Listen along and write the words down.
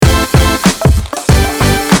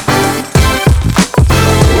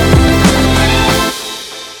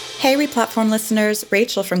Replatform listeners,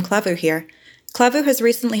 Rachel from Klaviyo here. Klaviyo has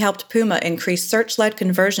recently helped Puma increase search-led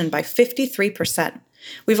conversion by 53%.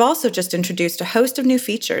 We've also just introduced a host of new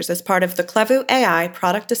features as part of the Klaviyo AI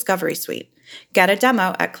Product Discovery Suite. Get a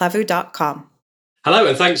demo at klaviyo.com. Hello,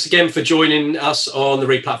 and thanks again for joining us on the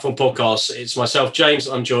Replatform podcast. It's myself, James.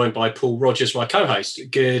 I'm joined by Paul Rogers, my co-host.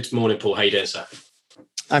 Good morning, Paul. How you doing, sir?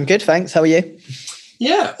 I'm good, thanks. How are you?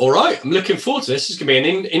 Yeah, all right. I'm looking forward to this. It's going to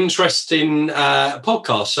be an interesting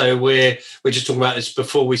podcast. So we're just talking about this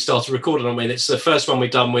before we started recording. I mean, it's the first one we've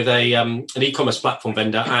done with an e-commerce platform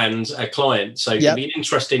vendor and a client. So it's going to be an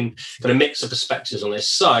interesting kind of mix of perspectives on this.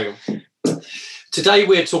 So today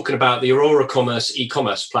we're talking about the Aurora Commerce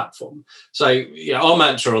e-commerce platform. So our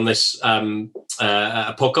mantra on this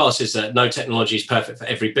podcast is that no technology is perfect for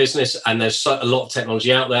every business, and there's a lot of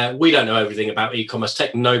technology out there. We don't know everything about e-commerce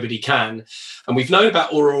tech. Nobody can. And we've known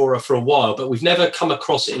about Aurora for a while, but we've never come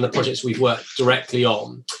across it in the projects we've worked directly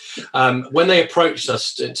on. When they approached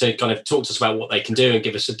us to kind of talk to us about what they can do and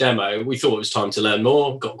give us a demo, we thought it was time to learn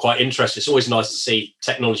more, got quite interested. It's always nice to see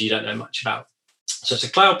technology you don't know much about. So it's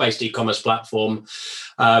a cloud-based e-commerce platform,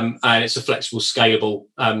 and it's a flexible, scalable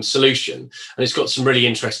solution. And it's got some really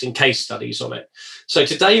interesting case studies on it. So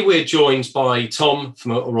today we're joined by Tom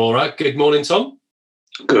from Aurora. Good morning, Tom.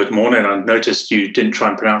 Good morning. I noticed you didn't try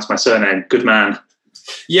and pronounce my surname. Good man.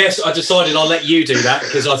 Yes, I decided I'll let you do that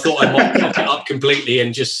because I thought I might cock it up completely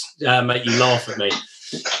and just make you laugh at me.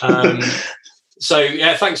 So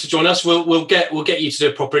yeah, thanks for joining us. We'll get you to do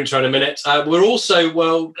a proper intro in a minute. We're also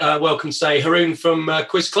welcome to say Haroon from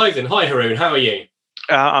Quiz Clothing. Hi, Haroon. How are you?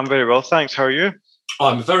 I'm very well, thanks. How are you?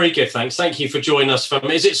 I'm very good, thanks. Thank you for joining us.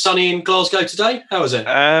 Is it sunny in Glasgow today? How is it?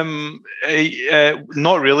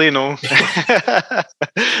 Not really, no.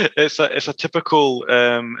 It's a typical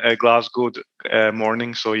Glasgow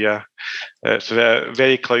morning. So yeah, it's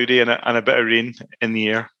very cloudy and a bit of rain in the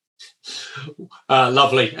air.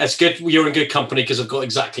 Lovely. That's good. You're in good company because I've got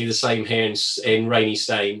exactly the same here in rainy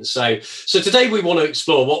Staines. So today we want to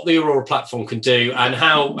explore what the Aurora platform can do and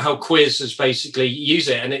how Quiz has basically used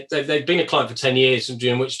it. And they've been a client for 10 years, and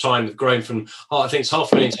during which time they've grown from, I think it's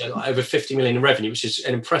 500,000 to over 50 million in revenue, which is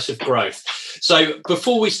an impressive growth. So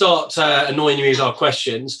before we start annoying you with our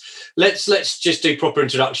questions, let's just do proper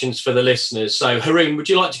introductions for the listeners. So Haroon, would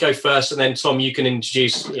you like to go first? And then Tom, you can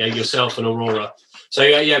introduce yourself and Aurora. So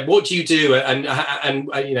what do you do? And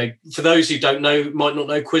for those who might not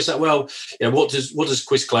know Quiz that well, what does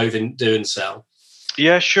Quiz Clothing do and sell?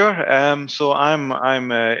 Yeah, sure. So I'm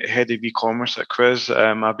head of e-commerce at Quiz.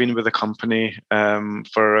 I've been with the company for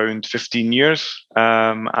around 15 years,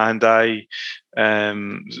 and I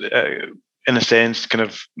in a sense, kind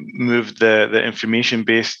of moved the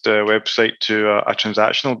information-based website to a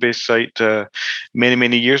transactional-based site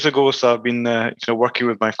many years ago. So I've been working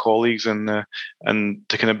with my colleagues and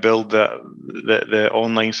to kind of build the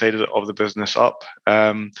online side of the business up.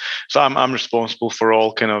 So I'm responsible for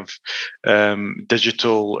all kind of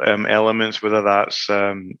digital elements, whether that's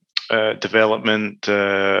development,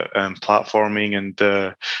 platforming,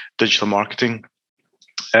 and digital marketing.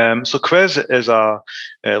 So Quiz is a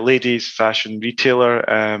ladies fashion retailer.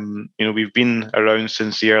 We've been around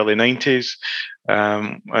since the early 90s,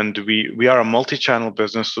 and we are a multi-channel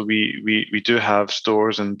business. So we do have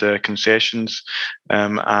stores and concessions,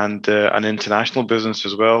 and an international business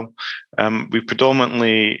as well. We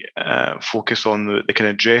predominantly focus on the kind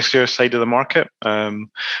of dressier side of the market,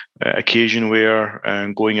 occasion wear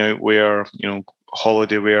and going out wear,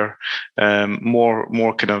 holiday wear,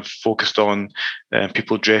 more kind of focused on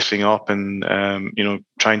people dressing up and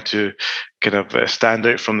trying to kind of stand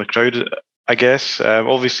out from the crowd, I guess.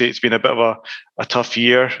 Obviously it's been a bit of a tough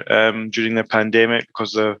year during the pandemic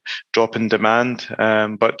because of the drop in demand,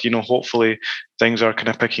 but hopefully things are kind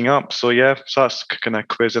of picking up. So that's kind of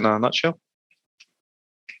Quiz in a nutshell.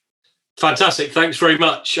 Fantastic. Thanks very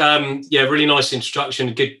much. Really nice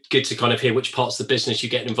introduction. Good to kind of hear which parts of the business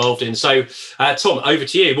you're getting involved in. So, Tom, over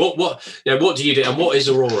to you. What do you do, and what is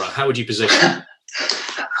Aurora? How would you position?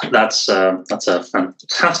 That's a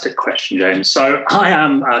fantastic question, James. So, I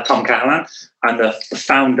am Tom Cahalan. I'm the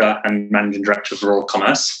founder and managing director of Aurora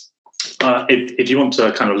Commerce. If you want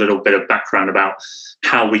a kind of little bit of background about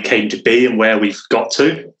how we came to be and where we've got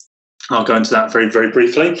to, I'll go into that very, very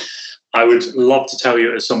briefly. I would love to tell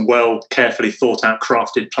you it's some carefully thought out,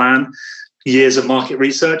 crafted plan, years of market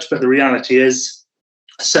research. But the reality is,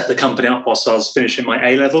 I set the company up whilst I was finishing my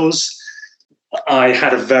A-levels. I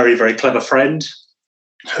had a very, very clever friend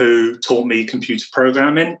who taught me computer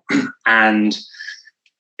programming, and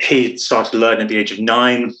he started learning at the age of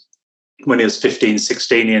 9. When he was 15,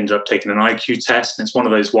 16, he ended up taking an IQ test. And it's one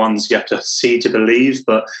of those ones you have to see to believe.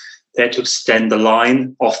 But they had to extend the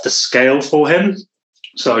line off the scale for him.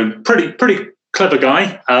 So pretty clever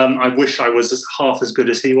guy. I wish I was half as good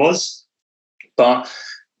as he was. But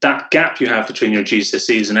that gap you have between your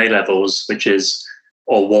GCSEs and A-levels, which is,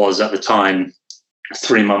 or was at the time,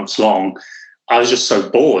 3 months long, I was just so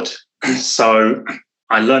bored. So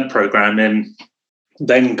I learned programming,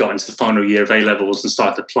 then got into the final year of A-levels and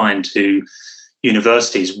started applying to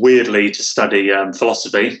universities, weirdly, to study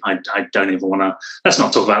philosophy. I don't even want to, let's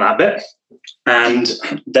not talk about that bit. And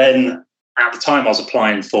then at the time I was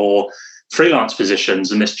applying for freelance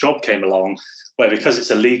positions, and this job came along where, because it's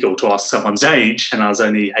illegal to ask someone's age, and I was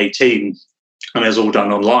only 18 and it was all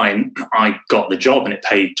done online, I got the job and it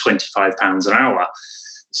paid £25 an hour.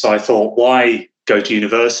 So I thought, why go to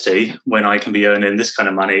university when I can be earning this kind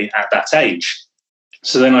of money at that age?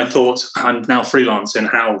 So then I thought, I'm now freelancing.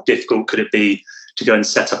 How difficult could it be to go and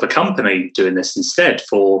set up a company doing this instead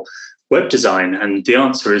for web design? And the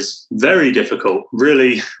answer is very difficult,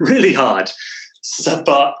 really, really hard. So,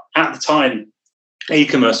 but at the time,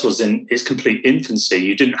 e-commerce was in its complete infancy.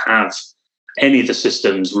 You didn't have any of the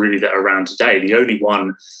systems really that are around today. The only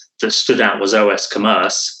one that stood out was OS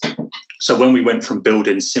Commerce. So when we went from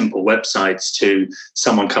building simple websites to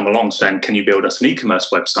someone come along saying, can you build us an e-commerce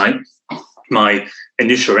website? My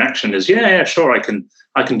initial reaction is, yeah, sure, I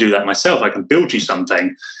can do that myself. I can build you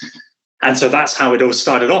something. And so that's how it all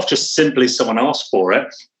started off. Just simply someone asked for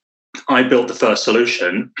it. I built the first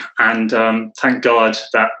solution, and thank God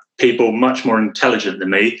that people much more intelligent than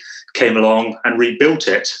me came along and rebuilt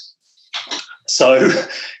it. So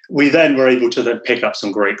we then were able to then pick up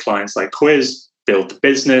some great clients like Quiz, build the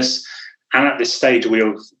business. And at this stage, we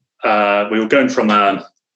were going from a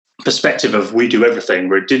perspective of we do everything.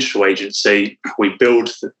 We're a digital agency. We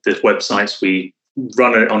build the websites. We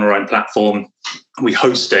run it on our own platform. We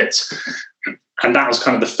host it. And that was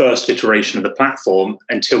kind of the first iteration of the platform,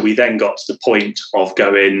 until we then got to the point of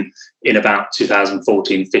going in about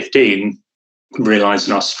 2014-15,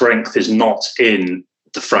 realizing our strength is not in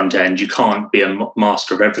the front end. You can't be a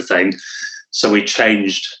master of everything. So we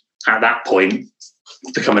changed at that point,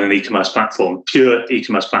 becoming an e-commerce platform, pure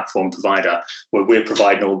e-commerce platform provider, where we're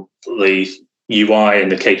providing all the UI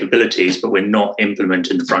and the capabilities, but we're not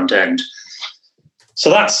implementing the front end. So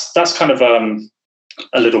that's kind of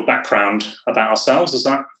a little background about ourselves. Did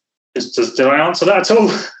I answer that at all?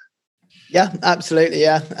 Yeah, absolutely.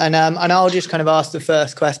 Yeah. And I'll just kind of ask the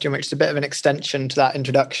first question, which is a bit of an extension to that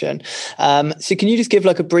introduction. So can you just give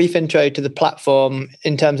like a brief intro to the platform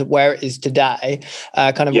in terms of where it is today,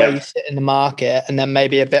 where you sit in the market, and then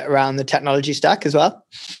maybe a bit around the technology stack as well?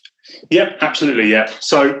 Yeah, absolutely. Yeah.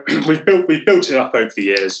 So we've built it up over the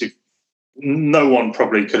years. No one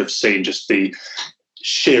probably could have seen just the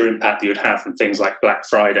sheer impact that you'd have from things like Black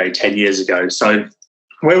Friday 10 years ago. So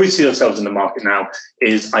where we see ourselves in the market now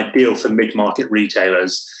is ideal for mid-market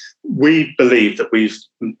retailers. We believe that we've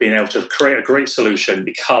been able to create a great solution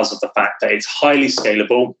because of the fact that it's highly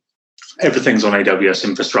scalable. Everything's on AWS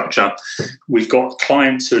infrastructure. We've got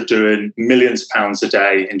clients who are doing millions of pounds a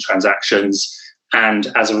day in transactions. And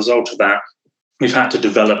as a result of that, we've had to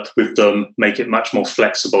develop with them, make it much more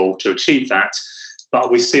flexible to achieve that. But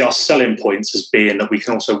we see our selling points as being that we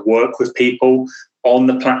can also work with people on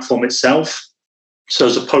the platform itself. So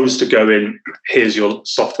as opposed to going, here's your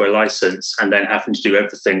software license, and then having to do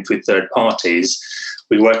everything through third parties,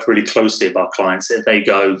 we work really closely with our clients. If they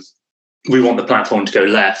go, we want the platform to go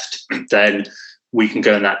left, then we can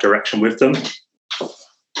go in that direction with them.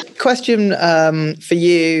 Question for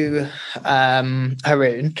you,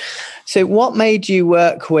 Haroon. So what made you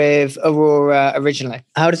work with Aurora originally?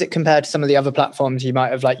 How does it compare to some of the other platforms you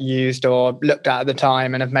might have used or looked at the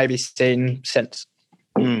time and have maybe seen since?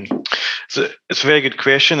 So it's a very good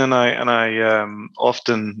question, and I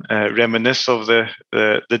often reminisce of the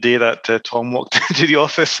day that Tom walked into the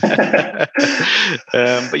office.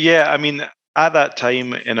 But yeah, I mean, at that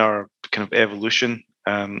time in our kind of evolution,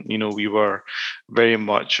 we were very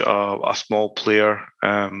much a small player.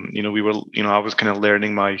 We were, I was kind of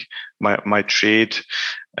learning my trade.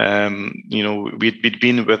 We'd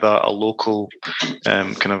been with a local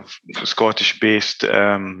kind of Scottish-based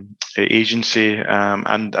agency,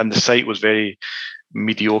 and the site was very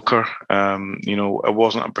mediocre. It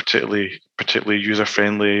wasn't a particularly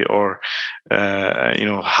user-friendly or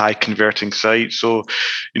high converting site. So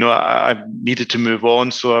I needed to move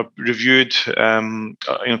on. So I reviewed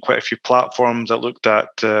quite a few platforms. I looked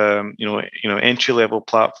at entry level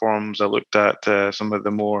platforms. I looked at some of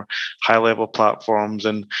the more high level platforms,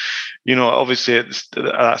 and obviously at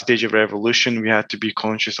that stage of evolution, we had to be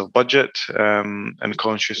conscious of budget and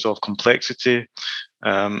conscious of complexity.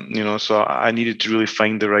 So I needed to really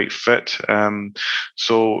find the right fit.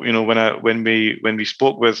 So when we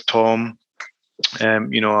spoke with Tom,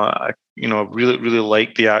 I really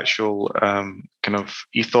liked the actual kind of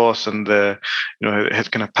ethos and the his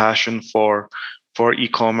kind of passion for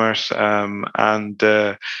e-commerce, and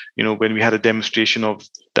when we had a demonstration of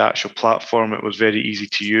the actual platform, it was very easy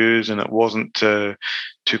to use and it wasn't too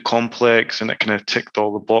complex, and it kind of ticked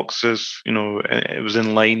all the boxes. It was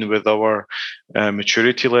in line with our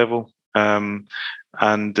maturity level.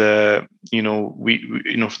 And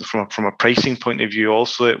we from a pricing point of view,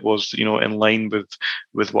 also it was in line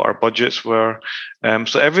with what our budgets were.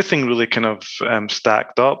 So everything really kind of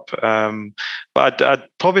stacked up. But I'd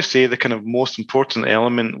probably say the kind of most important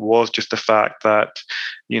element was just the fact that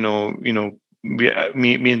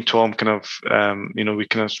me and Tom kind of we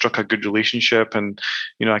kind of struck a good relationship, and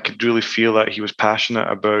I could really feel that he was passionate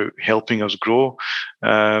about helping us grow,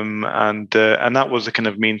 and that was the kind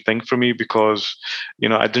of main thing for me, because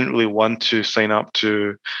I didn't really want to sign up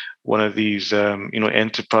to one of these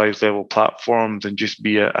enterprise level platforms and just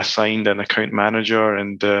be assigned an account manager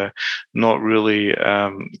and not really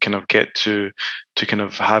kind of get to kind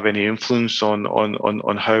of have any influence on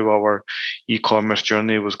how our e-commerce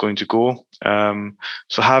journey was going to go.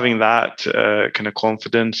 So having that kind of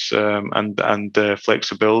confidence and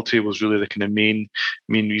flexibility was really the kind of main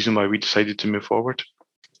reason why we decided to move forward.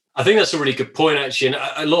 I think that's a really good point, actually. And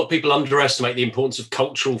a lot of people underestimate the importance of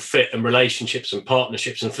cultural fit and relationships and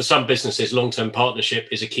partnerships. And for some businesses, long-term partnership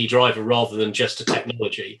is a key driver rather than just a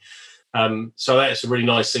technology. So that's a really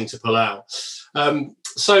nice thing to pull out.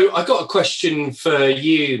 So I've got a question for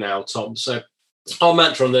you now, Tom. So our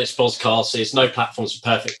mantra on this podcast is no platform's a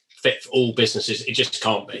perfect fit for all businesses. It just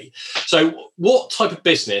can't be. So what type of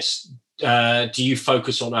business do you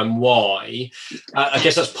focus on, and why? I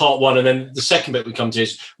guess that's part one, and then the second bit we come to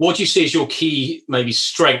is what do you see as your key maybe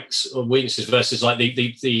strengths or weaknesses versus like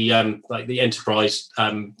the enterprise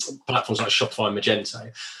platforms like Shopify and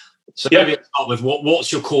Magento. So maybe I'll start with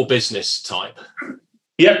what's your core business type?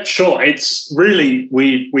 Yeah, sure. It's really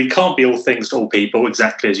we can't be all things to all people,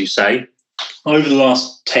 exactly as you say. Over the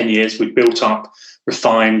last 10 years, we've built up,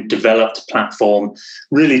 refined, developed a platform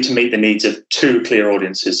really to meet the needs of two clear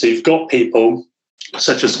audiences. So you've got people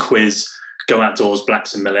such as Quiz, Go Outdoors,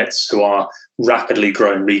 Blacks and Millets, who are rapidly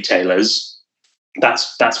growing retailers.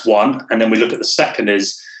 That's one. And then we look at the second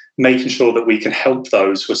is making sure that we can help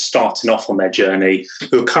those who are starting off on their journey,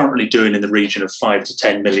 who are currently doing in the region of 5 to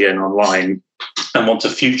 10 million online and want to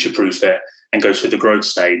future-proof it and go through the growth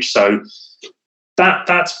stage. So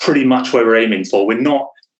that's pretty much where we're aiming for. We're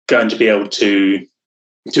not going to be able to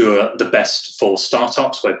do the best for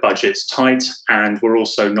startups where budget's tight, and we're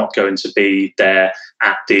also not going to be there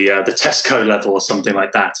at the Tesco level or something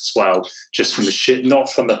like that as well, just from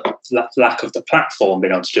not from the lack of the platform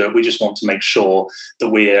being able to do it. We just want to make sure that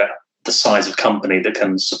we're the size of company that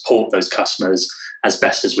can support those customers as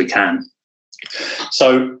best as we can.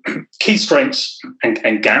 So key strengths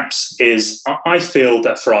and gaps is, I feel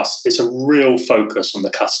that for us, it's a real focus on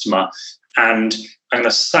the customer. And I'm going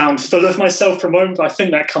to sound full of myself for a moment, but I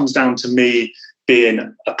think that comes down to me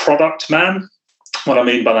being a product man. What I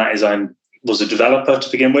mean by that is I was a developer to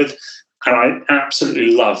begin with, and I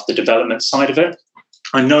absolutely love the development side of it.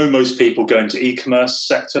 I know most people go into e-commerce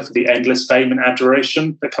sector for the endless fame and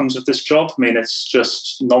adoration that comes with this job. I mean, it's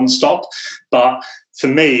just nonstop. But for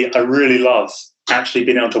me, I really love actually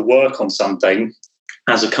being able to work on something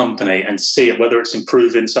as a company and see it, whether it's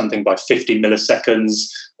improving something by 50 milliseconds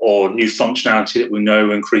or new functionality that we know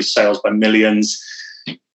will increase sales by millions.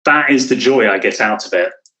 That is the joy I get out of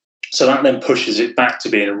it. So that then pushes it back to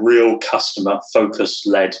being a real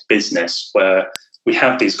customer-focused-led business where we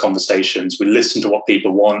have these conversations, we listen to what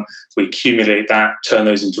people want, we accumulate that, turn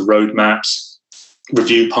those into roadmaps,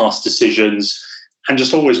 review past decisions, and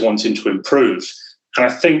just always wanting to improve. And I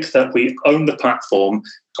think that we own the platform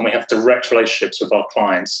and we have direct relationships with our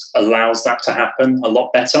clients allows that to happen a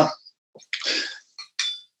lot better.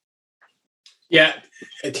 Yeah.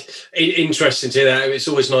 Interesting to hear that. It's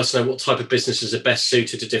always nice to know what type of businesses are best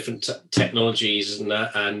suited to different technologies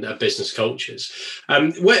and business cultures.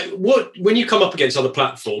 When you come up against other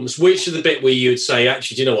platforms, which are the bit where you would say,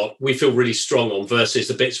 actually, do you know what, we feel really strong on, versus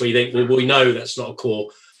the bits where you think, well, we know that's not a core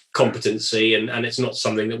competency and it's not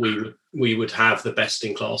something that we would have the best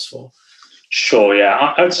in class for? Sure,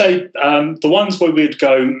 yeah. I would say the ones where we'd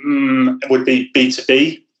go would be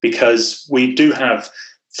B2B, because we do have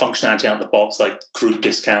functionality out of the box like group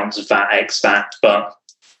discounts, VAT, ex-VAT, but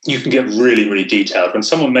you can get really, really detailed. When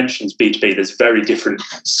someone mentions B2B, there's very different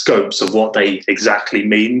scopes of what they exactly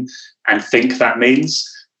mean and think that means,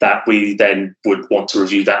 that we then would want to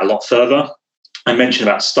review that a lot further. I mentioned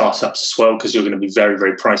about startups as well, because you're going to be very,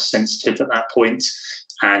 very price sensitive at that point.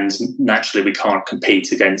 And naturally, we can't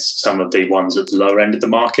compete against some of the ones at the lower end of the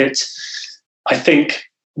market. I think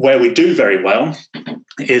where we do very well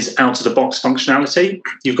is out-of-the-box functionality.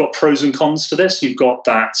 You've got pros and cons to this. You've got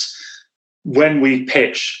that when we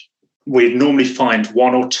pitch, we normally find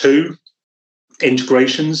one or two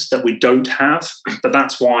integrations that we don't have, but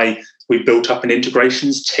that's why we built up an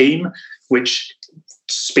integrations team, which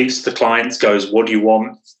speaks to the clients, goes, what do you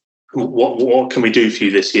want? What can we do for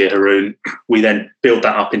you this year, Haroon? We then build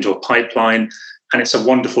that up into a pipeline, and it's a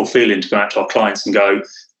wonderful feeling to go out to our clients and go,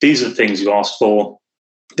 these are the things you asked for.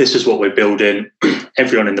 This is what we're building.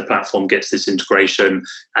 Everyone in the platform gets this integration,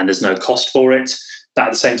 and there's no cost for it. But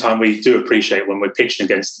at the same time, we do appreciate when we're pitching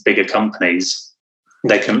against the bigger companies,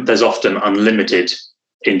 there's often unlimited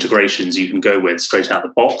integrations you can go with straight out of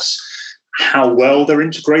the box. How well they're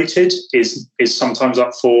integrated is sometimes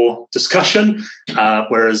up for discussion,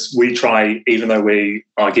 whereas we try, even though we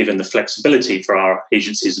are given the flexibility for our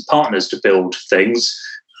agencies and partners to build things,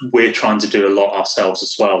 we're trying to do a lot ourselves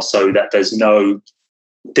as well, so that there's no,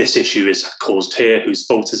 this issue is caused here, whose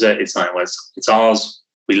fault is it? It's like, well, it's ours,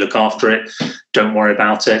 we look after it, don't worry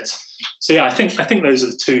about it. So yeah, I think those are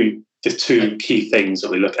the two key things that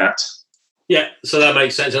we look at. Yeah, so that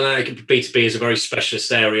makes sense. And I think B2B is a very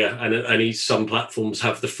specialist area, and some platforms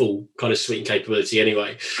have the full kind of suite and capability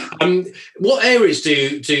anyway. What areas do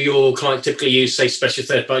your clients typically use, say, special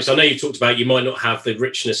third parties? I know you talked about you might not have the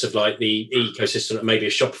richness of like the ecosystem that maybe a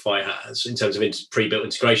Shopify has in terms of pre-built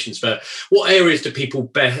integrations, but what areas do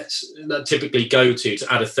people typically go to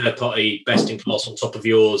add a third party best in class on top of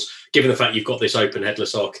yours, given the fact you've got this open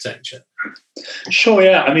headless architecture? Sure,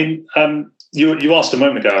 yeah. I mean, you asked a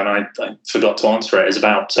moment ago, and I forgot to answer it, is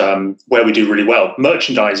about where we do really well.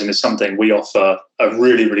 Merchandising is something we offer a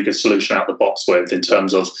really, really good solution out of the box with, in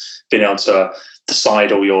terms of being able to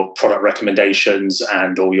decide all your product recommendations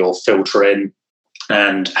and all your filtering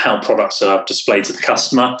and how products are displayed to the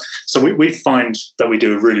customer. So we find that we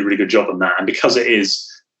do a really, really good job on that. And because it is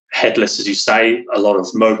headless, as you say, a lot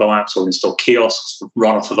of mobile apps will install kiosks,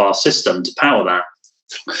 run off of our system to power that.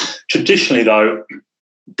 Traditionally, though,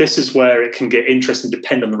 this is where it can get interesting,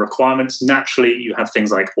 depend on the requirements. Naturally, you have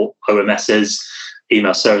things like OMSs,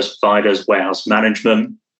 email service providers, warehouse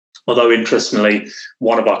management. Although, interestingly,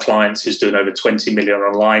 one of our clients who's doing over 20 million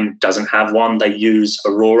online doesn't have one. They use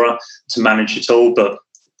Aurora to manage it all, but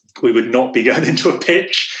we would not be going into a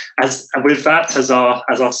pitch with that as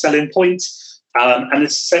our selling point. And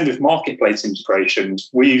it's the same with marketplace integrations.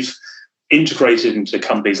 We've integrated into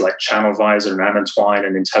companies like ChannelVisor and Amazon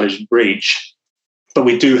and Intelligent Reach. But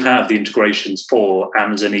we do have the integrations for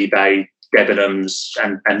Amazon, eBay, Debenhams,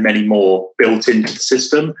 and many more built into the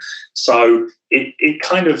system. So it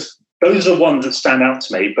kind of, those are ones that stand out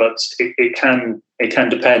to me, but it can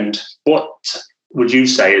depend. What would you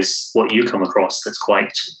say is what you come across that's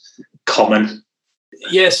quite common?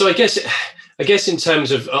 Yeah, so I guess in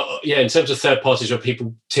terms of third parties, where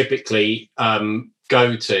people typically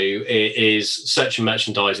go to is search and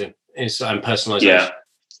merchandising and personalization. Yeah.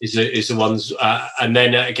 Is the ones, and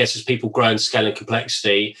then I guess as people grow in scale and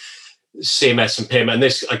complexity, CMS and PIM, and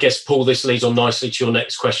this, I guess, Paul, this leads on nicely to your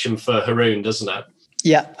next question for Haroon, doesn't it?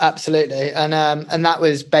 Yeah, absolutely, and that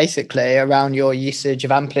was basically around your usage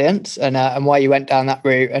of Amplience and why you went down that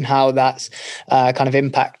route and how that's kind of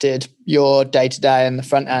impacted your day to day and the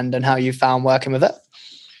front end and how you found working with it.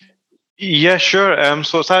 Yeah, sure.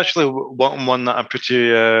 So it's actually one that I'm pretty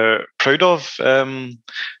proud of,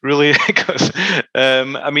 really, because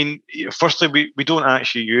I mean, firstly, we don't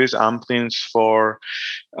actually use Amplience for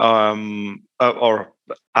or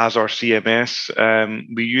as our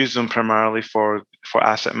CMS. We use them primarily for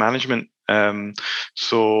asset management.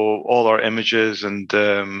 So all our images and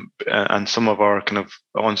some of our kind of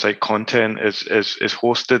on-site content is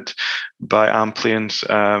hosted by Amplience,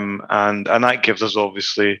 and that gives us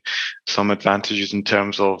obviously some advantages in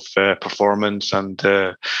terms of performance and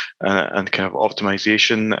kind of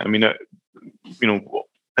optimization. I mean,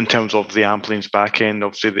 in terms of the Amplience backend,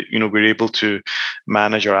 obviously that we're able to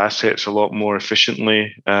manage our assets a lot more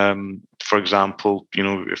efficiently. For example,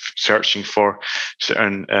 if searching for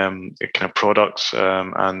certain kind of products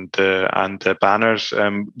and banners,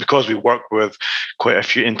 because we work with quite a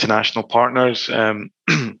few international partners.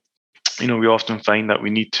 We often find that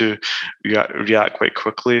we need to react quite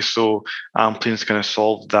quickly. So Amplience kind of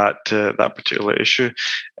solved that particular issue.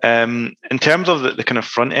 In terms of the kind of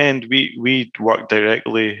front end, we work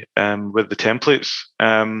directly with the templates.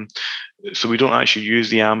 So we don't actually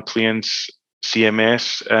use the Amplience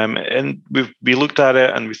CMS, and we looked at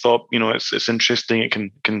it and we thought, it's interesting. It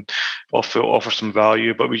can offer some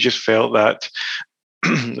value, but we just felt that,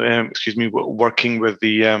 working with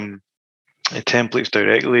the templates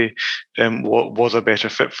directly what was a better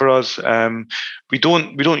fit for us. We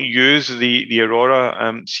don't use the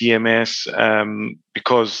Aurora CMS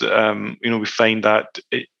because we find that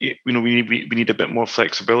we need a bit more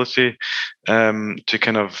flexibility to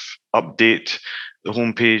kind of update the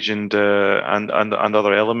homepage and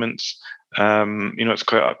other elements. It's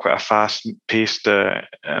quite a fast-paced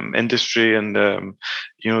industry, and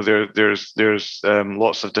there's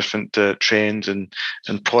lots of different trends and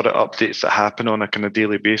product updates that happen on a kind of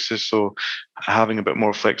daily basis. So having a bit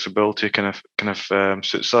more flexibility kind of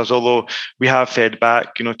suits us. Although we have fed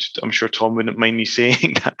back, I'm sure Tom wouldn't mind me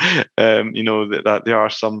saying that, that there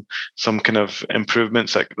are some kind of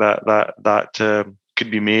improvements that could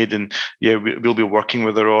be made, and we'll be working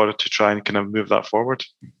with Aurora to try and kind of move that forward.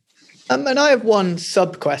 And I have one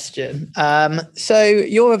sub-question. So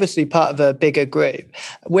you're obviously part of a bigger group.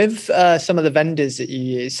 With some of the vendors that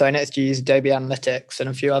you use, so I noticed you use Adobe Analytics and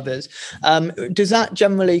a few others, does that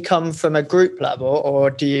generally come from a group level, or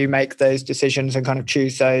do you make those decisions and kind of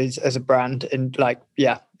choose those as a brand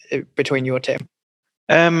between your team?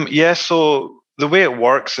 So the way it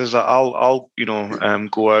works is that I'll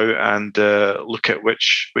go out and look at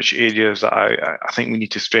which areas that I think we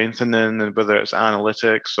need to strengthen in, and whether it's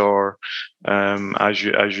analytics or as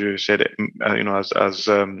you said it, as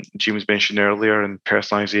James mentioned earlier, and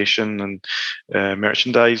personalization and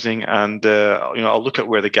merchandising, and I'll look at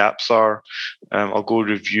where the gaps are. I'll go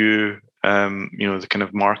review the kind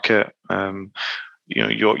of market.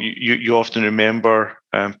 You often remember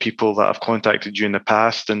people that have contacted you in the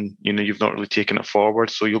past, and you've not really taken it forward.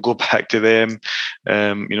 So you'll go back to them,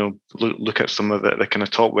 look at some of the kind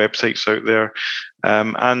of top websites out there,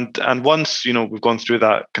 and once we've gone through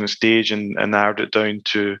that kind of stage and narrowed it down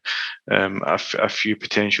to a few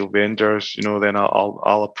potential vendors, then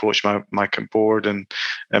I'll approach my board, and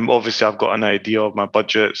obviously I've got an idea of my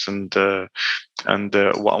budgets and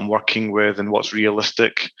what I'm working with and what's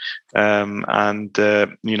realistic, I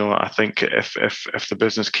think if the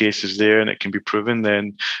business case is there and it can be proven,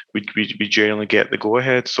 then we generally get the go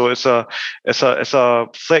ahead. So it's a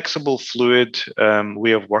flexible, fluid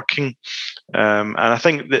way of working, and I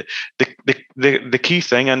think that the key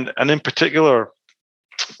thing, and in particular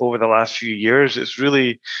over the last few years, is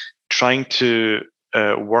really trying to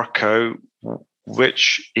work out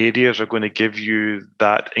which areas are going to give you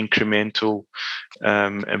that incremental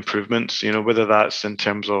improvements, whether that's in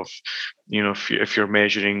terms of, if you're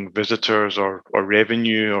measuring visitors or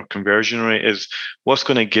revenue or conversion rate, is what's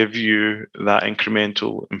going to give you that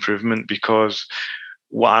incremental improvement. Because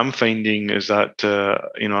what I'm finding is that,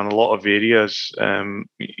 in a lot of areas,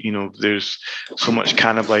 there's so much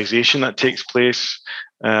cannibalization that takes place,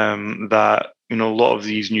 that a lot of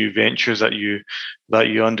these new ventures that you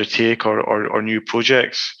undertake or new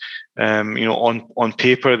projects, on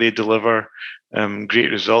paper they deliver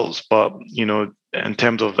great results, but in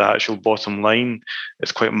terms of the actual bottom line,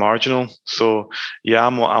 it's quite marginal. So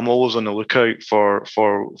I'm always on the lookout for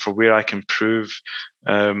where I can prove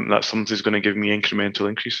that something's going to give me incremental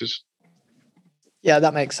increases. Yeah,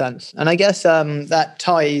 that makes sense. And I guess that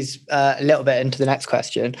ties a little bit into the next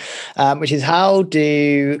question, which is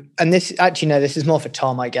this is more for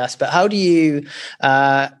Tom, I guess, but how do you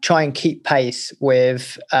try and keep pace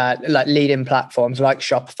with leading platforms like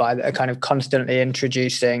Shopify that are kind of constantly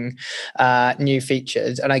introducing new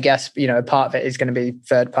features? And I guess, a part of it is going to be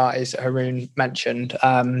third parties that Haroon mentioned.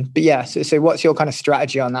 So what's your kind of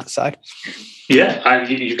strategy on that side? Yeah,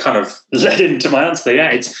 you kind of led into my answer.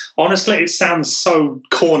 Yeah, it sounds so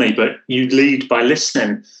corny, but you lead by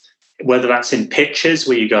listening, whether that's in pitches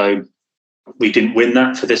where you go, we didn't win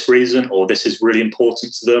that for this reason, or this is really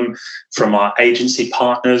important to them, from our agency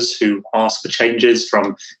partners who ask for changes,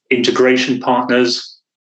 from integration partners,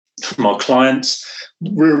 from our clients.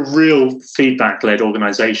 We're a real feedback-led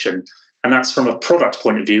organization. And that's from a product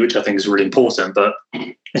point of view, which I think is really important, but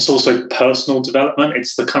it's also personal development.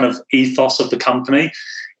 It's the kind of ethos of the company,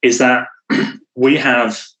 is that we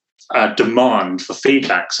have a demand for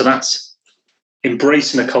feedback. So that's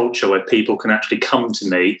embracing a culture where people can actually come to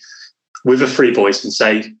me with a free voice and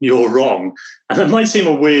say, you're wrong. And that might seem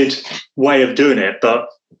a weird way of doing it, but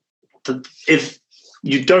if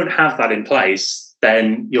you don't have that in place,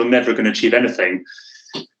 then you're never going to achieve anything.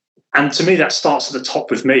 And to me, that starts at the top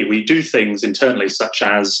with me. We do things internally, such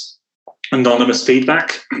as anonymous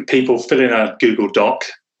feedback. People fill in a Google Doc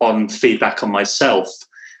on feedback on myself.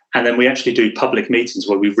 And then we actually do public meetings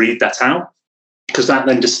where we read that out. because that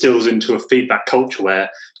then distills into a feedback culture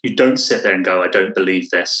where you don't sit there and go, I don't believe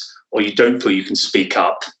this, or you don't feel you can speak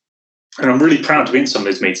up. And I'm really proud to be in some of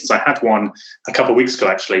those meetings. I had one a couple of weeks ago,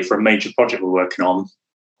 actually, for a major project we're working on.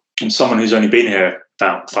 And someone who's only been here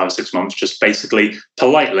about 5 or 6 months just basically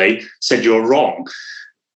politely said, you're wrong.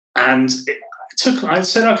 And I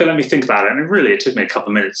said, okay, let me think about it. And it took me a couple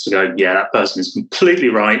of minutes to go, yeah, that person is completely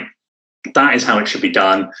right. That is how it should be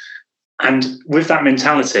done. And with that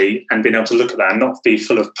mentality and being able to look at that and not be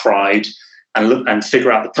full of pride and look and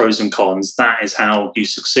figure out the pros and cons, that is how you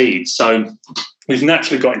succeed. So we've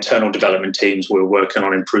naturally got internal development teams. We're working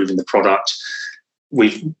on improving the product.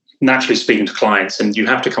 We've naturally speaking to clients, and you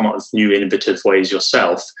have to come up with new innovative ways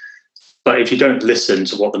yourself. But if you don't listen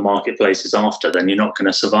to what the marketplace is after, then you're not going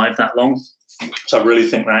to survive that long. So I really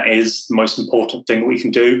think that is the most important thing we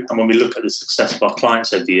can do. And when we look at the success of our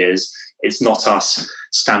clients over the years, it's not us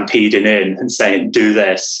stampeding in and saying, do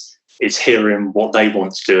this. It's hearing what they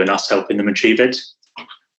want to do and us helping them achieve it.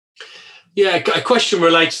 Yeah, a question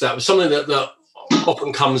related to that was something that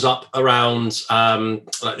often comes up around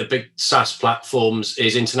like the big SaaS platforms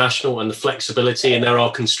is international and the flexibility, and there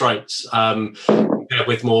are constraints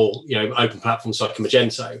with more open platforms like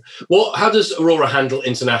Magento. How does Aurora handle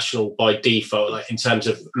international by default, like in terms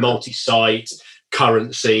of multi-site,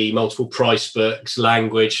 currency, multiple price books,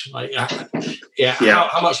 language?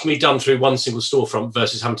 How much can be done through one single storefront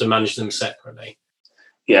versus having to manage them separately?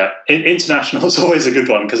 Yeah, international is always a good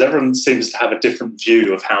one because everyone seems to have a different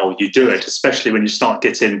view of how you do it, especially when you start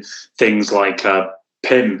getting things like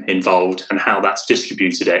PIM involved and how that's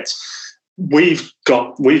distributed it. We've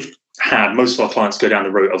had most of our clients go down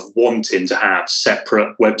the route of wanting to have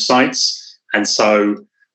separate websites. And so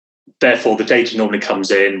therefore the data normally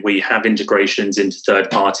comes in. We have integrations into third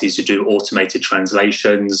parties to do automated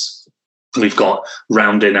translations. We've got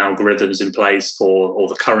rounding algorithms in place for all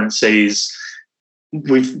the currencies.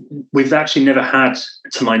 We've actually never had,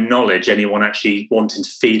 to my knowledge, anyone actually wanting to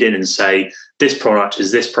feed in and say, this product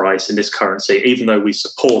is this price in this currency, even though we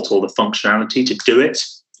support all the functionality to do it.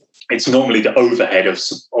 It's normally the overhead of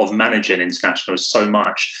managing international is so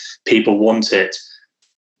much. People want it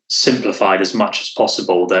simplified as much as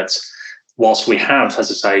possible, that whilst we have, as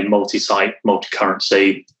I say, multi-site,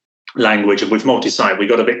 multi-currency language, and with multi-site, we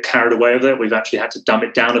got a bit carried away with it. We've actually had to dumb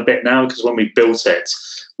it down a bit now, because when we built it,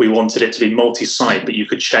 we wanted it to be multi-site, but you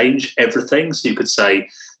could change everything. So you could say,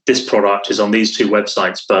 this product is on these 2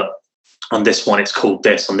 websites, but on this one it's called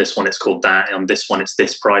this, on this one it's called that, on this one it's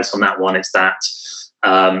this price, on that one it's that.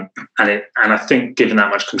 And I think giving that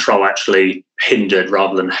much control actually hindered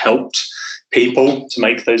rather than helped people to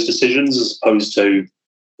make those decisions, as opposed to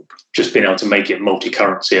just being able to make it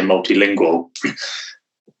multi-currency and multilingual.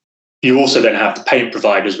 You also then have the payment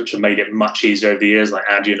providers, which have made it much easier over the years, like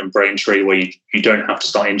Adyen and Braintree, where you don't have to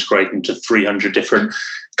start integrating to 300 different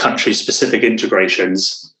country-specific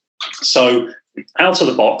integrations. So out of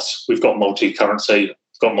the box, we've got multi-currency,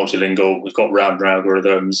 we've got multilingual, we've got round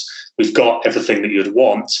algorithms, we've got everything that you'd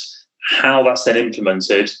want. How that's then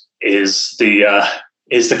implemented is the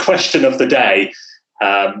question of the day.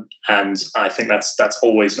 And I think that's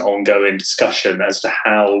always an ongoing discussion as to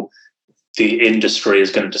how the industry is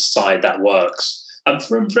going to decide that works. And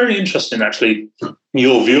very interesting, actually,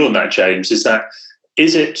 your view on that, James, is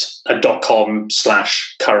it a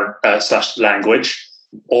 .com/current/ language,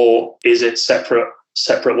 or is it separate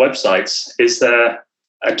websites? Is there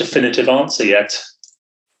a definitive answer yet?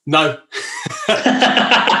 No.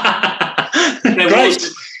 Great.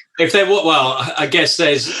 I guess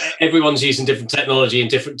everyone's using different technology, and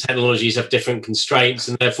different technologies have different constraints,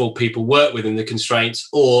 and therefore people work within the constraints,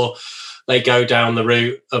 or they go down the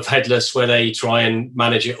route of headless, where they try and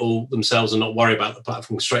manage it all themselves and not worry about the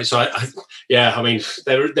platform constraints. So,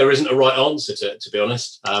 there isn't a right answer to it, to be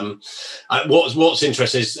honest. What's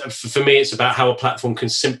interesting is, for me, it's about how a platform can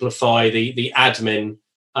simplify the admin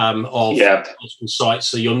of multiple sites,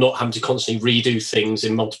 so you're not having to constantly redo things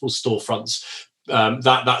in multiple storefronts.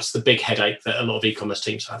 That's the big headache that a lot of e-commerce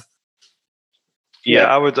teams have.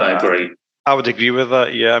 Yeah, I agree. I would agree with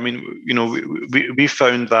that. Yeah, I mean, we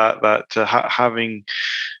found that having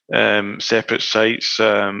separate sites,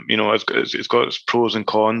 it's got its pros and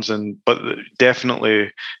cons, but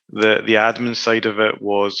definitely the admin side of it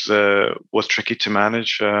was tricky to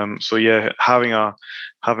manage. So yeah, having a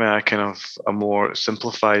kind of a more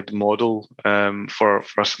simplified model for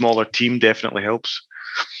a smaller team definitely helps.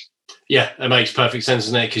 Yeah, it makes perfect sense,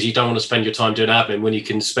 doesn't it? Because you don't want to spend your time doing admin when you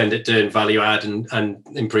can spend it doing value add and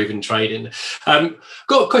improving trading. Got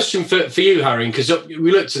a question for you, Harry, because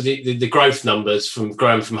we looked at the growth numbers from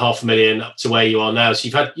growing from 500,000 up to where you are now. So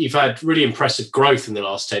you've had really impressive growth in the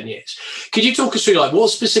last 10 years. Could you talk us through, like, what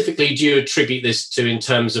specifically do you attribute this to in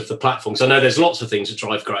terms of the platforms? I know there's lots of things that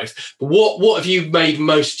drive growth, but what have you made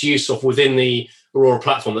most use of within the Aurora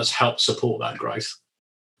platform that's helped support that growth?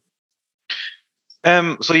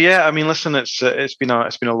 So yeah, I mean, listen, it's been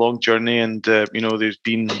a long journey, and there's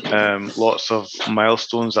been lots of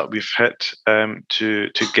milestones that we've hit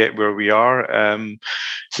to get where we are.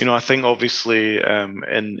 I think obviously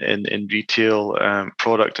in retail,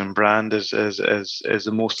 product and brand is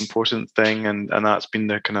the most important thing, and that's been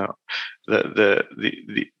the kind of the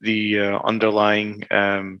underlying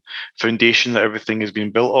foundation that everything has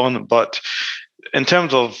been built on. But in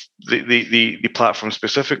terms of the platform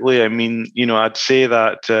specifically, I mean, I'd say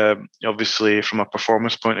that obviously from a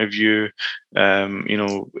performance point of view,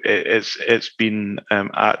 it's been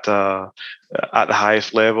at the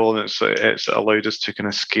highest level, and it's allowed us to kind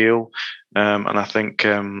of scale. And I think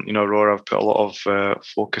Aurora have put a lot of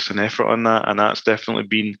focus and effort on that, and that's definitely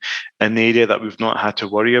been an area that we've not had to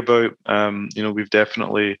worry about. We've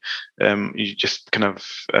definitely just kind of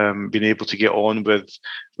been able to get on with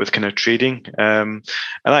kind of trading, and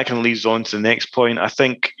that kind of leads on to the next point. I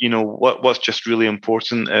think what's just really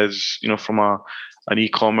important is from an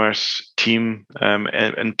e-commerce team,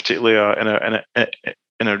 and particularly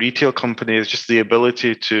in a retail company, is just the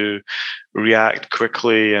ability to react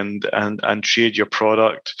quickly and trade your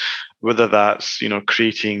product, whether that's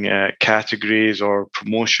creating categories or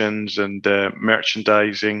promotions and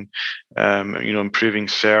merchandising, improving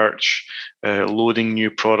search, loading new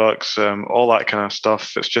products, all that kind of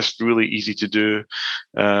stuff. It's just really easy to do.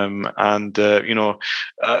 There's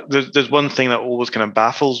one thing that always kind of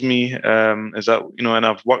baffles me, is that and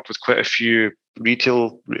I've worked with quite a few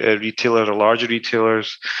retailers or larger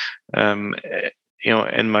retailers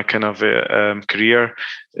in my kind of career,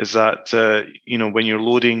 is that when you're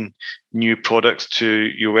loading new products to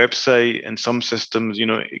your website, in some systems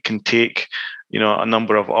it can take a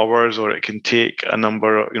number of hours, or it can take a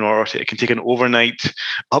number or it can take an overnight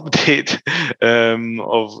update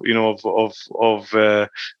of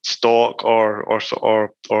stock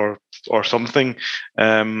or something,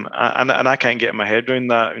 and I can't get my head around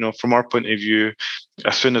that. From our point of view,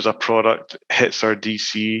 as soon as a product hits our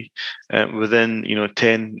DC, within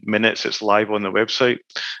 10 minutes it's live on the website,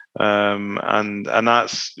 and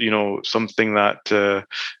that's something that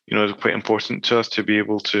is quite important to us, to be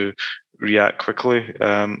able to react quickly.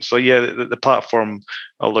 So yeah, the platform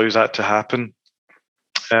allows that to happen,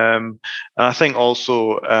 and I think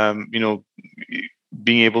also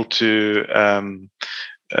being able to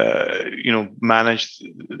manage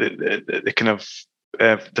the kind of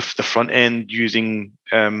the front end using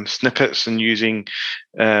snippets and using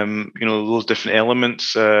those different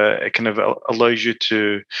elements. It kind of allows you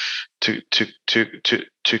to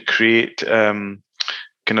create kind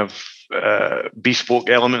of bespoke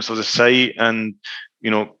elements of the site, and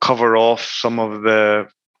cover off some of the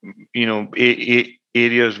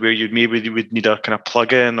areas where you would need a kind of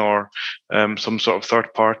plugin or some sort of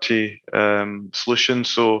third-party solution.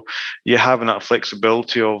 So having that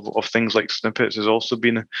flexibility of things like snippets has also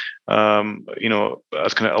been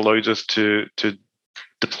has kind of allowed us to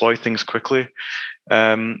deploy things quickly.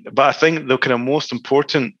 But I think the kind of most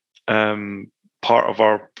important part of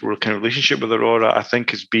our kind of relationship with Aurora, I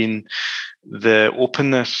think, has been the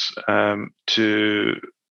openness to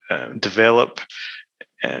develop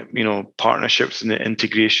partnerships and the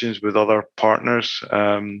integrations with other partners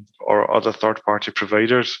or other third-party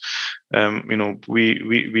providers.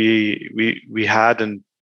 We had, and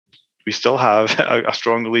we still have, a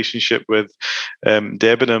strong relationship with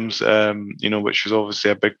Debenhams, which was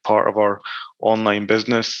obviously a big part of our online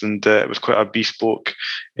business, and it was quite a bespoke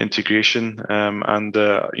integration.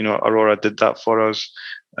 Aurora did that for us.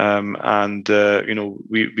 We've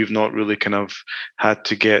not really kind of had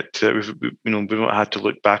to get we've not had to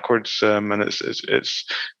look backwards, and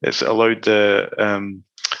it's allowed the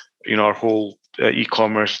our whole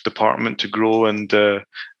e-commerce department to grow and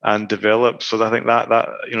develop. So I think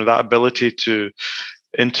that ability to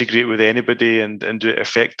integrate with anybody and do it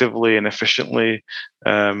effectively and efficiently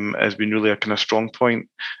has been really a kind of strong point.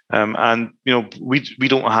 We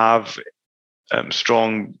don't have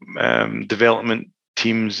strong development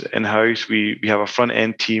teams in-house. We have a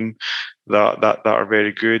front-end team that are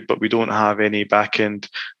very good, but we don't have any back-end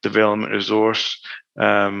development resource.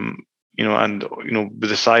 With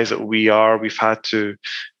the size that we are, we've had to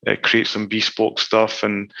create some bespoke stuff,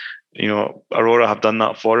 and Aurora have done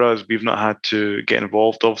that for us. We've not had to get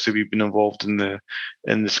involved. Obviously, we've been involved in the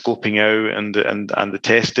scoping out and the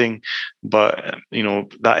testing, but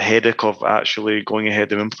that headache of actually going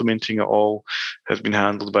ahead and implementing it all has been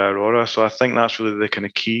handled by Aurora. So I think that's really the kind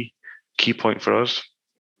of key point for us.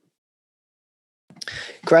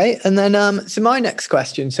 Great. And then, so my next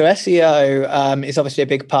question. So SEO is obviously a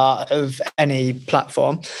big part of any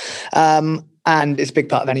platform, and it's a big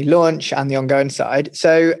part of any launch and the ongoing side.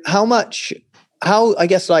 So I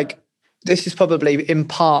guess, like, this is probably in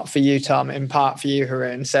part for you, Tom, in part for you,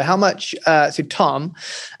 Haroon. So how much, so Tom,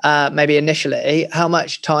 maybe initially, how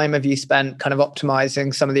much time have you spent kind of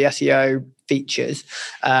optimizing some of the SEO features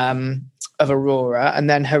of Aurora? And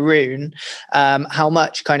then Haroon,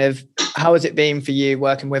 how has it been for you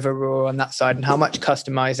working with Aurora on that side, and how much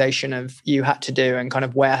customization have you had to do, and kind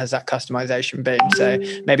of where has that customization been? So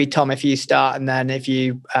maybe Tom, if you start, and then if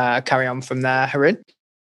you carry on from there, Haroon.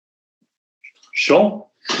 Sure.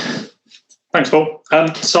 Thanks, Paul.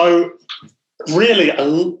 So really,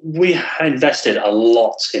 we invested a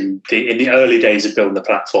lot in the early days of building the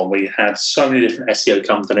platform. We had so many different SEO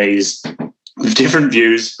companies with different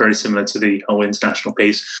views, very similar to the whole international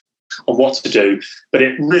piece, on what to do. But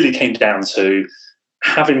it really came down to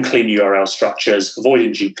having clean URL structures,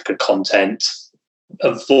 avoiding duplicate content,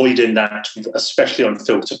 avoiding that, especially on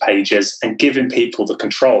filter pages, and giving people the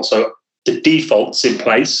control. So the default's in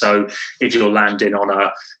place. So if you're landing on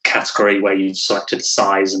a category where you've selected the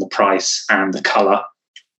size and the price and the color,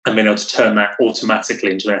 and being able to turn that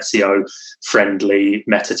automatically into an SEO-friendly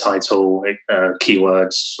meta title,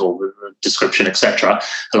 keywords or description, etc.,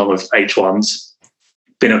 along with H1s,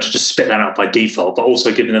 being able to just spit that out by default, but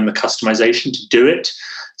also giving them the customization to do it.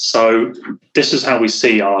 So this is how we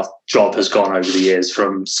see our job has gone over the years,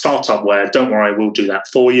 from startup where, don't worry, we'll do that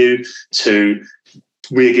for you, to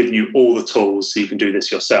we're giving you all the tools so you can do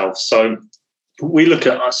this yourself. So we look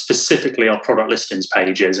at specifically our product listings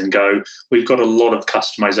pages and go, we've got a lot of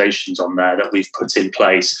customizations on there that we've put in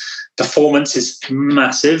place. Performance is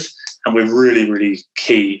massive, and we're really, really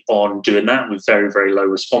key on doing that with very, very low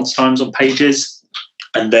response times on pages,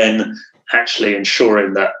 and then actually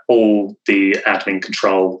ensuring that all the admin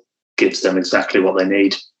control gives them exactly what they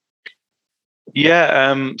need.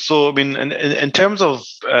 Yeah. So, I mean, in terms of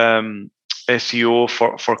SEO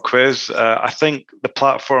for Quiz, I think the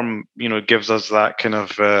platform, gives us that kind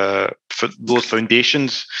of those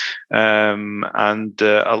foundations and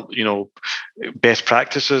best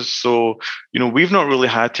practices. So we've not really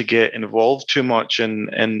had to get involved too much in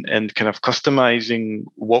kind of customizing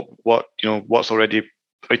what's already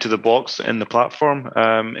out of the box in the platform.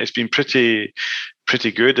 It's been pretty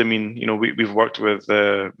good. I mean, we've worked with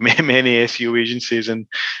many SEO agencies in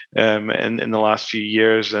the last few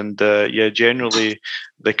years, and generally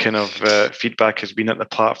the kind of feedback has been that the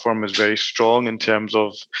platform is very strong in terms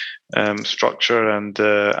of structure and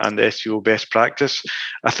SEO best practice.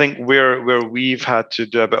 I think where we've had to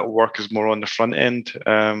do a bit of work is more on the front end,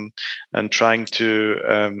 and trying to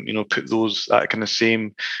put that kind of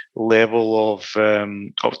same level of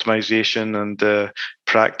optimization and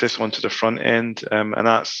practice onto the front end, and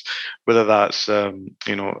that's whether that's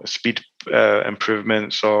speed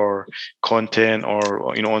improvements or content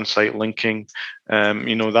or on-site linking.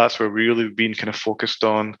 That's where we've really been kind of focused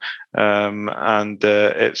on, and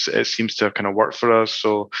it seems to have kind of worked for us.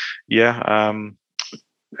 So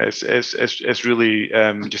it's really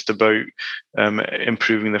just about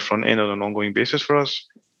improving the front end on an ongoing basis for us.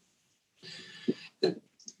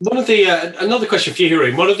 One of the another question for you,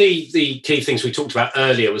 Haroon. One of the key things we talked about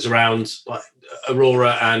earlier was around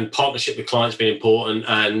Aurora and partnership with clients being important,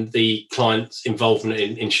 and the client's involvement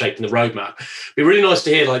in shaping the roadmap. It'd be really nice to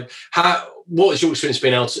hear, what has your experience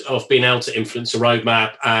been able to influence a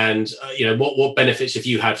roadmap, and what benefits have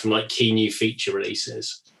you had from key new feature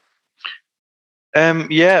releases? I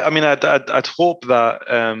mean, I'd hope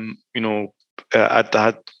that I'd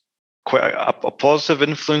had quite a positive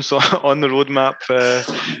influence on the roadmap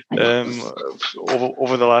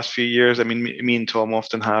over the last few years. I mean, me and Tom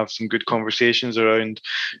often have some good conversations around,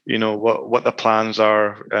 what the plans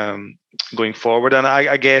are going forward. And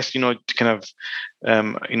I guess, to kind of,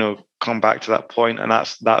 come back to that point, and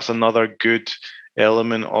that's another good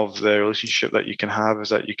element of the relationship that you can have, is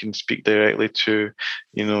that you can speak directly to,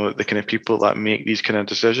 the kind of people that make these kind of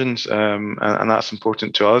decisions, and that's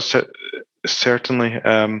important to us. Certainly.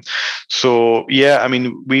 I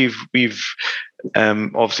mean, we've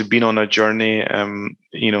obviously been on a journey, and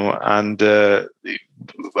throughout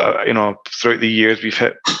the years we've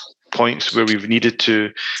hit points where we've needed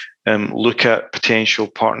to look at potential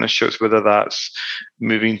partnerships, whether that's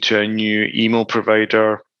moving to a new email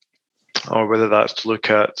provider, or whether that's to look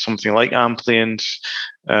at something like Amplience,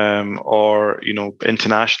 or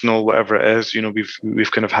international, whatever it is.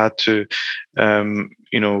 We've kind of had to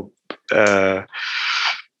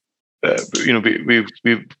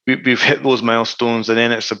we've hit those milestones, and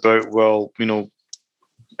then it's about, well,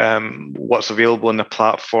 what's available in the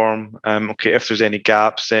platform. Okay, if there's any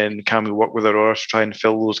gaps, then can we work with Aurora to try and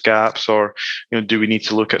fill those gaps, or do we need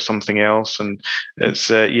to look at something else? And it's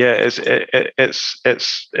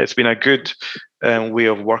it's been a good way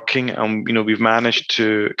of working, and we've managed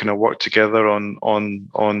to kind of work together on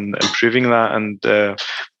improving that, and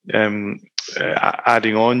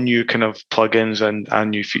adding on new kind of plugins and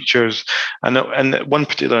new features. And one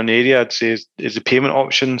particular area I'd say is the payment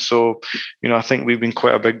option. So, I think we've been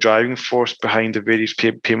quite a big driving force behind the various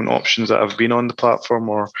payment options that have been on the platform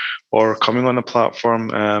or coming on the platform.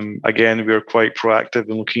 Again, we're quite proactive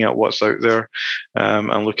in looking at what's out there,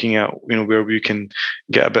 and looking at where we can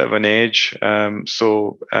get a bit of an edge. Aurora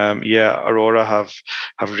have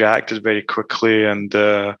reacted very quickly and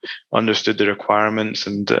understood the requirements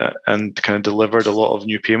and kind of delivered a lot of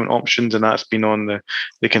new payment options, and that's been on the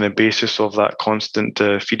kind of basis of that constant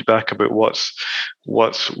feedback about what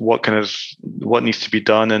needs to be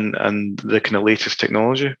done and the kind of latest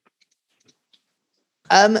technology.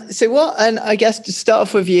 And I guess to start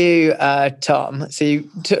off with you, Tom, so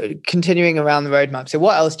continuing around the roadmap, so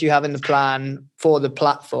what else do you have in the plan for the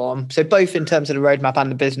platform? So both in terms of the roadmap and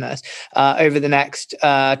the business over the next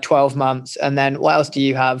 12 months, and then what else do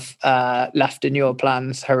you have left in your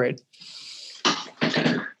plans, Haroon?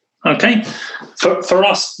 Okay. For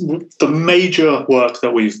us, the major work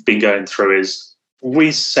that we've been going through is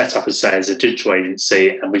we set up as a digital agency,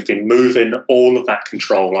 and we've been moving all of that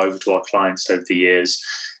control over to our clients over the years.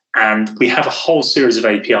 And we have a whole series of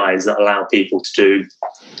APIs that allow people to do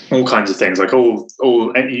all kinds of things. Like you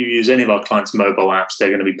use any of our clients' mobile apps, they're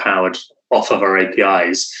going to be powered off of our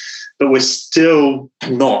APIs. But we're still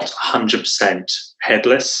not 100%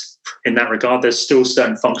 headless in that regard. There's still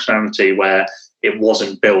certain functionality where it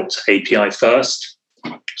wasn't built API first.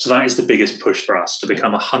 So that is the biggest push for us, to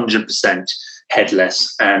become 100%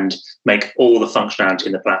 headless and make all the functionality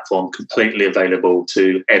in the platform completely available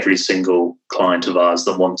to every single client of ours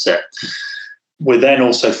that wants it. We're then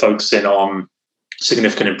also focusing on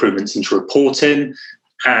significant improvements into reporting,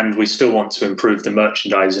 and we still want to improve the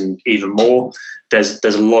merchandising even more. There's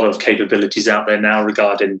a lot of capabilities out there now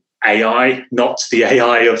regarding AI, not the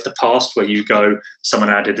AI of the past where you go,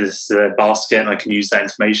 someone added this to their basket and I can use that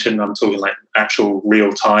information. I'm talking like actual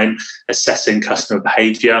real time assessing customer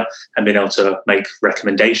behavior and being able to make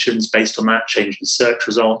recommendations based on that, changing search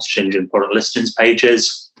results, changing product listings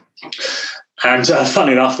pages. And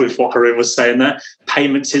funny enough, with what Haroon was saying there,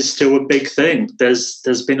 payments is still a big thing. There's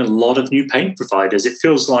been a lot of new payment providers. It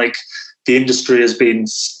feels like the industry has been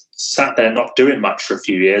sat there not doing much for a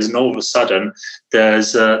few years, and all of a sudden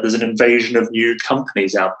there's an invasion of new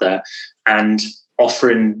companies out there, and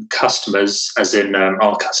offering customers, as in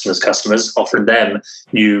our customers, offering them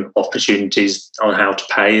new opportunities on how to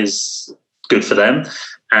pay is good for them.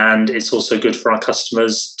 And it's also good for our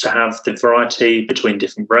customers to have the variety between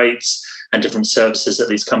different rates and different services that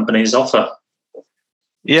these companies offer.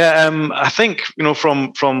 Yeah, I think,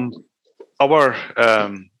 from our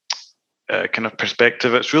kind of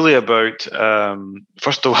perspective, it's really about,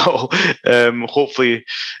 first of all, hopefully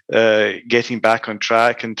getting back on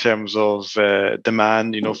track in terms of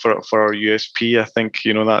demand, for our USP. I think,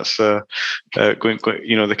 that's going,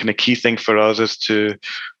 the kind of key thing for us is to,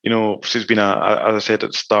 it's been as I said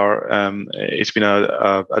at the start, it's been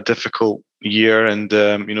a difficult year, and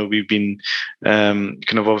we've been kind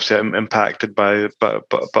of obviously impacted by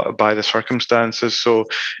the circumstances. So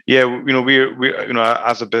yeah, we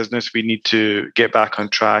as a business, we need to get back on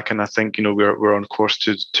track, and I think we're on course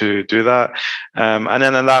to do that. And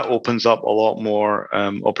then that opens up a lot more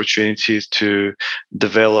opportunities to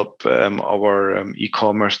develop our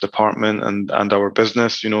e-commerce department and our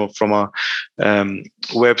business. From a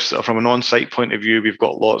from an on-site point of view, we've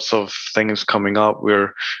got lots of things coming up.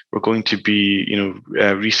 We're going to be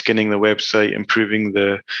reskinning the website, improving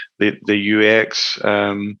the UX,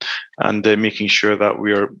 and making sure that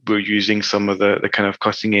we're using some of the kind of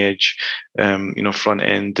cutting edge front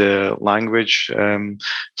end language.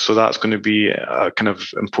 So that's going to be a kind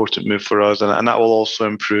of important move for us, and that will also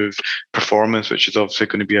improve performance, which is obviously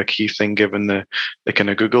going to be a key thing given the kind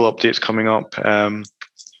of Google updates coming up.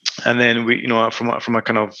 And then we, from a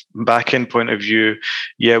kind of back end point of view,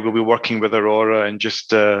 yeah, we'll be working with Aurora and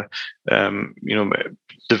just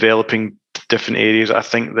developing different areas. I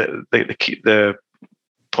think that the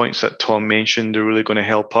points that Tom mentioned are really going to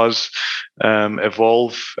help us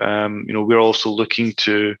evolve. We're also looking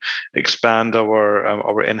to expand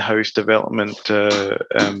our in-house development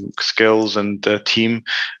skills and team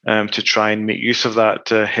to try and make use of that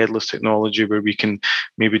headless technology, where we can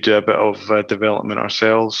maybe do a bit of development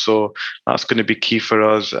ourselves. So that's going to be key for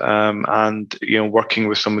us. And working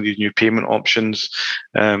with some of these new payment options,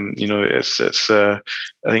 it's I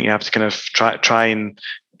think you have to kind of try and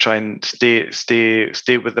stay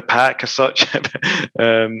with the pack as such.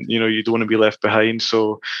 You don't want to be left behind.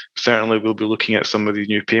 So certainly we'll be looking at some of these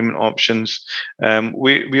new payment options.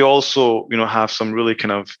 We also have some really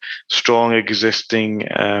kind of strong existing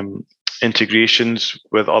integrations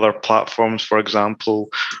with other platforms. For example,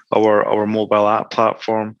 our mobile app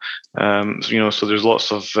platform. So there's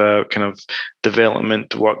lots of kind of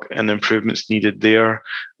development work and improvements needed there.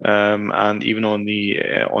 And even on the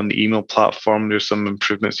email platform, there's some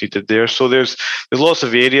improvements needed there. So there's lots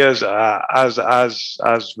of areas. As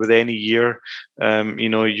with any year,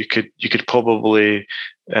 you could probably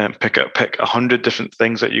pick 100 different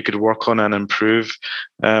things that you could work on and improve.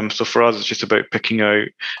 So for us, it's just about picking out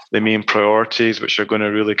the main priorities, which are going to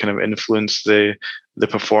really kind of influence the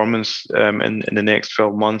performance in the next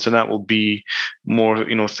 12 months, and that will be more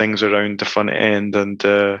things around the front end and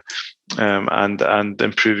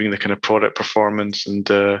improving the kind of product performance and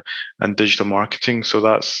digital marketing. So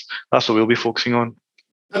that's what we'll be focusing on.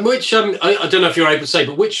 And which I don't know if you're able to say,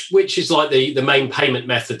 but which is like the main payment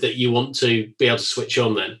method that you want to be able to switch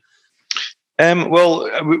on then? Well,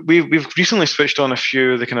 we've recently switched on a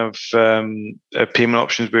few of the kind of payment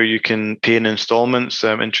options where you can pay in installments,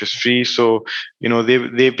 interest free. So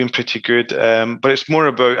they've been pretty good, but it's more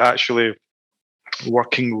about actually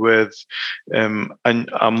working with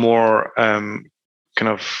a more kind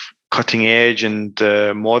of cutting edge and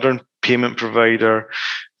modern payment provider.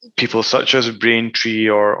 People such as Braintree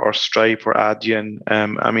or Stripe or Adyen.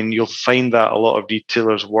 You'll find that a lot of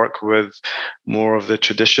retailers work with more of the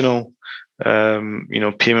traditional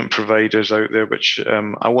payment providers out there, which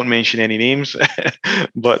I won't mention any names,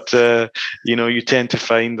 but you tend to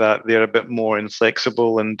find that they're a bit more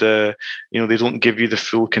inflexible, and they don't give you the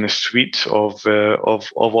full kind of suite of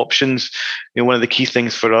options. One of the key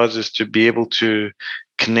things for us is to be able to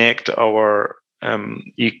connect our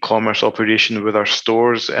e-commerce operation with our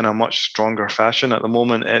stores in a much stronger fashion. At the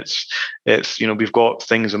moment, it's we've got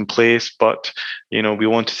things in place, but we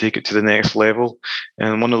want to take it to the next level.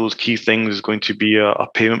 And one of those key things is going to be a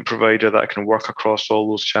payment provider that can work across all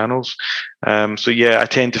those channels. I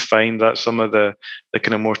tend to find that some of the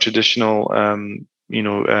kind of more traditional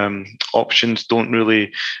options don't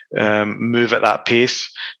really move at that pace.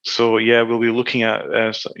 So we'll be looking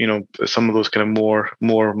at some of those kind of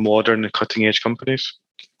more modern and cutting edge companies.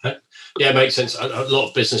 Yeah, it makes sense. A lot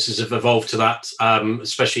of businesses have evolved to that,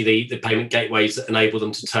 especially the payment gateways that enable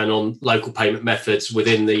them to turn on local payment methods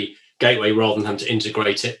within the gateway rather than having to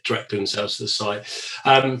integrate it directly themselves to the site.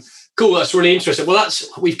 Cool, that's really interesting. Well,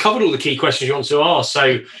 we've covered all the key questions you want to ask.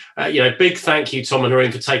 So, big thank you, Tom and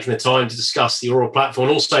Haroon, for taking the time to discuss the Aurora platform,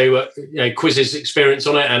 and also, Quiz's experience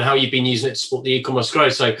on it and how you've been using it to support the e-commerce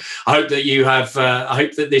growth. So, I hope that you have. I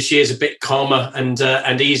hope that this year's a bit calmer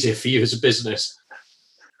and easier for you as a business.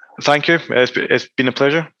 Thank you. It's been a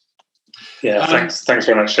pleasure. Yeah, thanks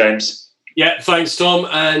very much, James. Yeah, thanks, Tom.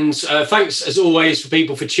 And thanks, as always, for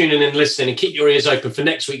people for tuning in and listening. And keep your ears open for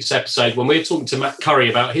next week's episode when we're talking to Matt Curry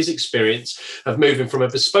about his experience of moving from a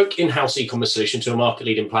bespoke in-house e-commerce solution to a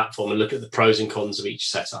market-leading platform, and look at the pros and cons of each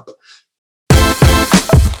setup.